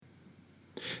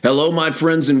Hello, my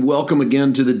friends, and welcome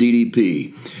again to the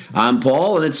DDP. I'm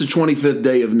Paul, and it's the 25th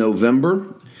day of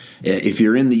November. If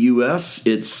you're in the U.S.,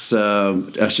 it's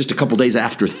just a couple days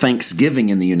after Thanksgiving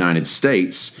in the United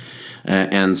States,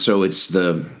 and so it's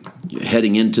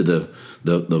heading into the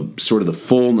sort of the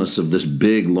fullness of this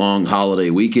big, long holiday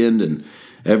weekend, and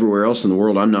everywhere else in the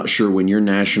world. I'm not sure when your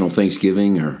national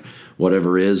Thanksgiving or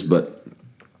whatever is, but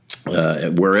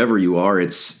wherever you are,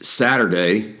 it's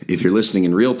Saturday if you're listening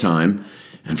in real time.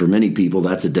 And for many people,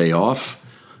 that's a day off.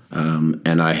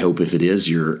 And I hope if it is,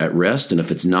 you're at rest. And if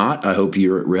it's not, I hope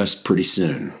you're at rest pretty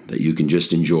soon, that you can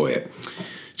just enjoy it.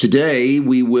 Today,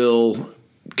 we will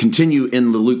continue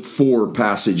in the Luke 4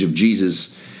 passage of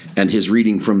Jesus and his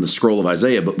reading from the scroll of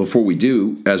Isaiah. But before we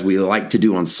do, as we like to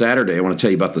do on Saturday, I want to tell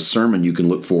you about the sermon you can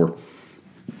look for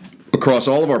across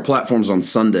all of our platforms on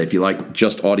Sunday. If you like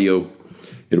just audio,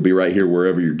 it'll be right here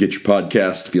wherever you get your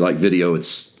podcast. If you like video,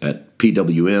 it's at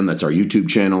PWN. That's our YouTube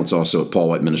channel. It's also at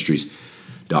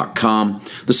paulwhiteministries.com.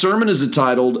 The sermon is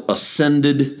entitled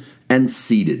Ascended and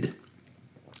Seated.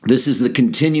 This is the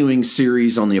continuing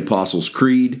series on the Apostles'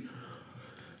 Creed.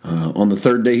 On the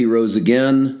third day he rose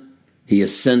again. He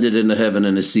ascended into heaven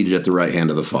and is seated at the right hand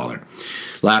of the Father.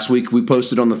 Last week we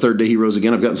posted on the third day he rose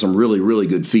again. I've gotten some really, really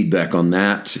good feedback on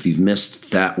that. If you've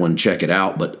missed that one, check it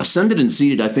out. But ascended and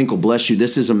seated, I think, will bless you.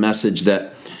 This is a message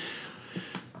that,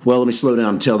 well, let me slow down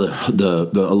and tell a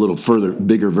little further,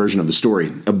 bigger version of the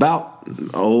story. About,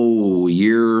 a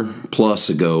year plus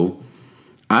ago,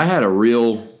 I had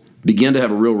began to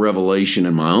have a real revelation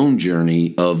in my own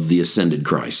journey of the ascended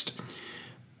Christ.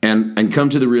 And come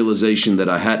to the realization that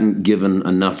I hadn't given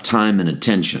enough time and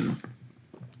attention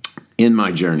in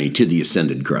my journey to the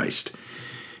ascended Christ.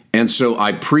 And so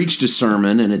I preached a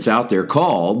sermon, and it's out there,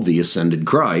 called The Ascended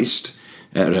Christ,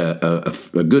 at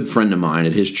a good friend of mine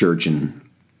at his church in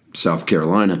South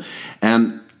Carolina.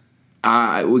 And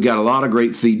we got a lot of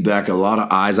great feedback. A lot of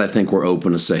eyes, I think, were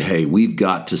open to say, hey, we've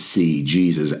got to see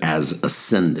Jesus as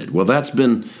ascended. Well, that's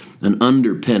been an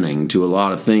underpinning to a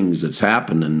lot of things that's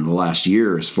happened in the last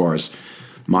year as far as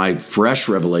my fresh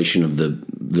revelation of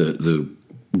the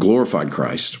glorified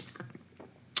Christ.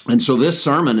 And so this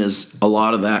sermon is a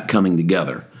lot of that coming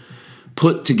together,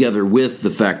 put together with the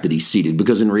fact that he's seated,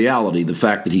 because in reality, the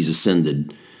fact that he's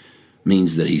ascended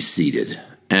means that he's seated.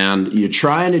 And you're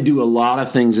trying to do a lot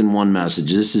of things in one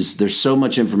message. There's so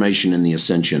much information in the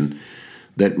ascension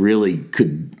that really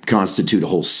could constitute a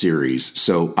whole series.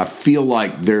 So I feel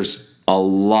like there's a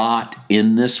lot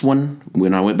in this one.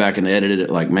 When I went back and edited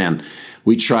it, man,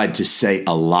 we tried to say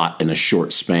a lot in a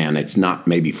short span. It's not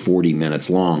maybe 40 minutes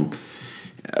long.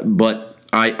 But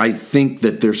I think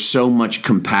that there's so much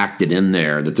compacted in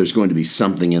there that there's going to be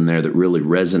something in there that really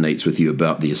resonates with you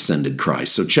about the ascended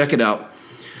Christ. So check it out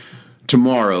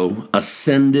tomorrow,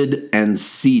 Ascended and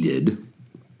Seated.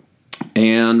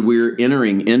 And we're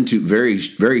entering into very,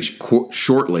 very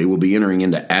shortly, we'll be entering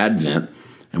into Advent.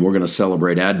 And we're going to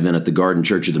celebrate Advent at the Garden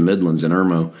Church of the Midlands in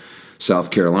Irmo,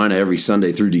 South Carolina, every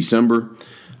Sunday through December.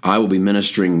 I will be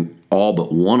ministering all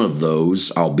but one of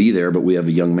those. I'll be there, but we have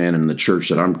a young man in the church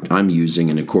that I'm using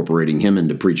and incorporating him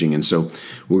into preaching. And so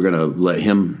we're going to let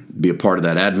him be a part of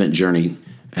that Advent journey.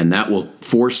 And that will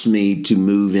force me to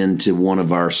move into one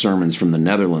of our sermons from the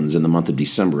Netherlands in the month of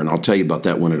December. And I'll tell you about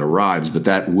that when it arrives, but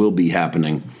that will be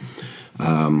happening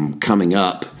coming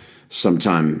up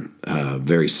sometime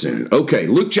very soon. Okay,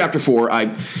 Luke chapter 4. I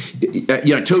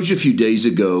told you a few days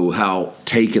ago how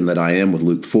taken that I am with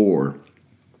Luke 4.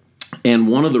 And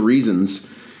one of the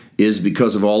reasons is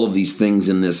because of all of these things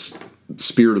in this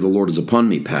Spirit of the Lord is upon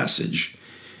me passage.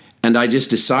 And I just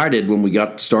decided when we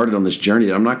got started on this journey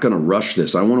that I'm not going to rush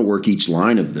this. I want to work each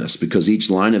line of this, because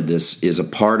each line of this is a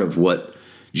part of what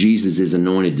Jesus is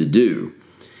anointed to do.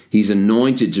 He's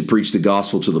anointed to preach the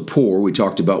gospel to the poor. We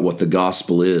talked about what the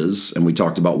gospel is, and we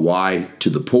talked about why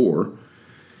to the poor.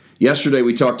 Yesterday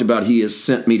we talked about he has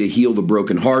sent me to heal the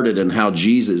brokenhearted, and how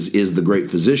Jesus is the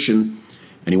great physician,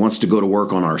 and he wants to go to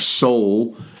work on our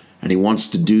soul, and he wants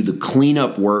to do the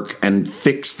cleanup work and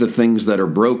fix the things that are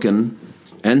broken.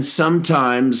 And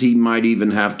sometimes he might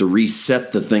even have to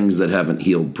reset the things that haven't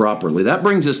healed properly. That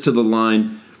brings us to the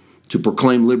line, to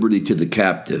proclaim liberty to the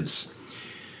captives.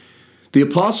 The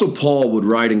Apostle Paul would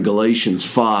write in Galatians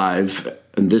 5,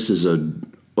 and this is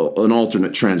an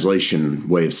alternate translation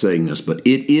way of saying this, but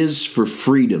it is for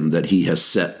freedom that he has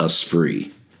set us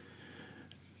free.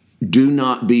 Do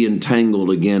not be entangled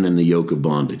again in the yoke of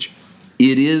bondage.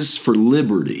 It is for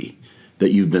liberty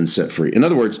that you've been set free. In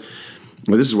other words,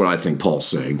 well, this is what I think Paul's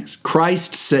saying.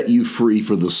 Christ set you free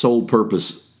for the sole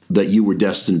purpose that you were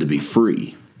destined to be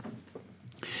free.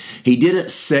 He didn't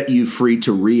set you free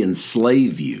to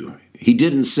re-enslave you. He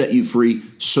didn't set you free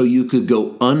so you could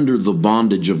go under the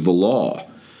bondage of the law.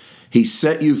 He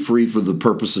set you free for the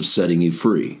purpose of setting you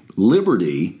free.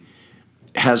 Liberty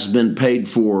has been paid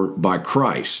for by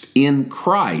Christ. In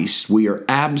Christ, we are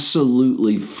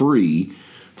absolutely free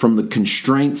from the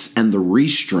constraints and the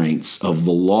restraints of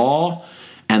the law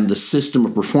and the system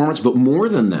of performance. But more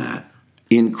than that,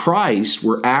 in Christ,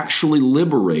 we're actually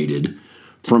liberated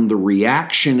from the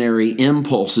reactionary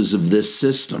impulses of this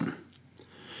system.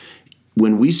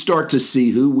 When we start to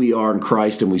see who we are in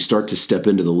Christ and we start to step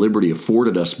into the liberty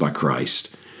afforded us by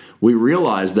Christ, we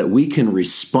realize that we can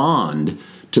respond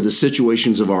to the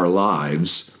situations of our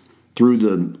lives through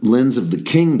the lens of the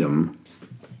kingdom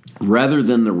rather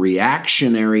than the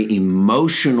reactionary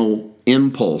emotional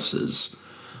impulses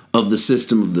of the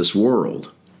system of this world.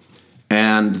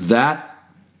 And that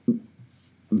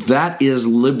is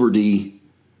liberty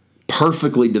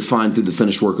perfectly defined through the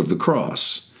finished work of the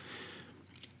cross.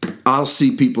 I'll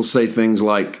see people say things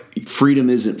like, freedom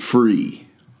isn't free.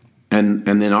 And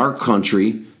in our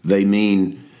country, they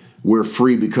mean we're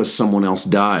free because someone else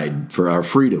died for our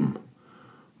freedom.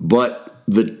 But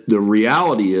the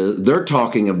reality is they're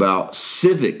talking about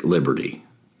civic liberty.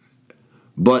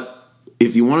 But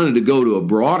if you wanted to go to a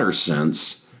broader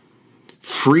sense,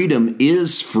 freedom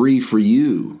is free for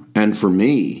you and for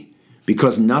me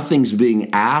because nothing's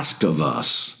being asked of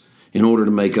us in order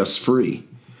to make us free.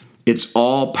 It's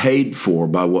all paid for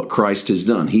by what Christ has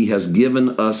done. He has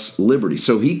given us liberty.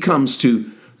 So he comes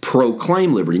to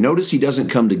proclaim liberty. Notice he doesn't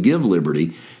come to give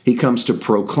liberty. He comes to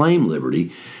proclaim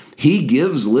liberty. He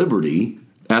gives liberty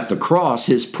at the cross.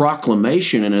 His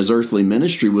proclamation in his earthly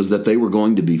ministry was that they were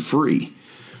going to be free.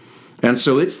 And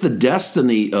so it's the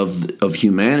destiny of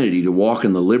humanity to walk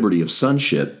in the liberty of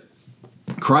sonship.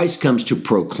 Christ comes to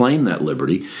proclaim that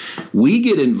liberty. We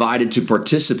get invited to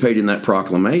participate in that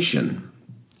proclamation.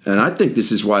 And I think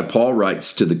this is why Paul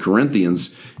writes to the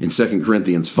Corinthians in 2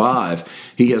 Corinthians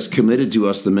 5, he has committed to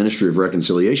us the ministry of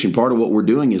reconciliation. Part of what we're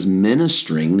doing is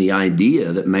ministering the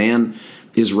idea that man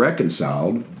is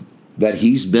reconciled, that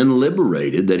he's been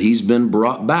liberated, that he's been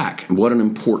brought back. What an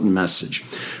important message.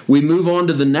 We move on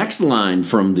to the next line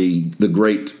from the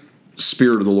great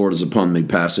Spirit of the Lord is upon me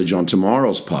passage on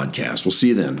tomorrow's podcast. We'll see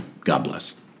you then. God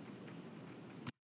bless.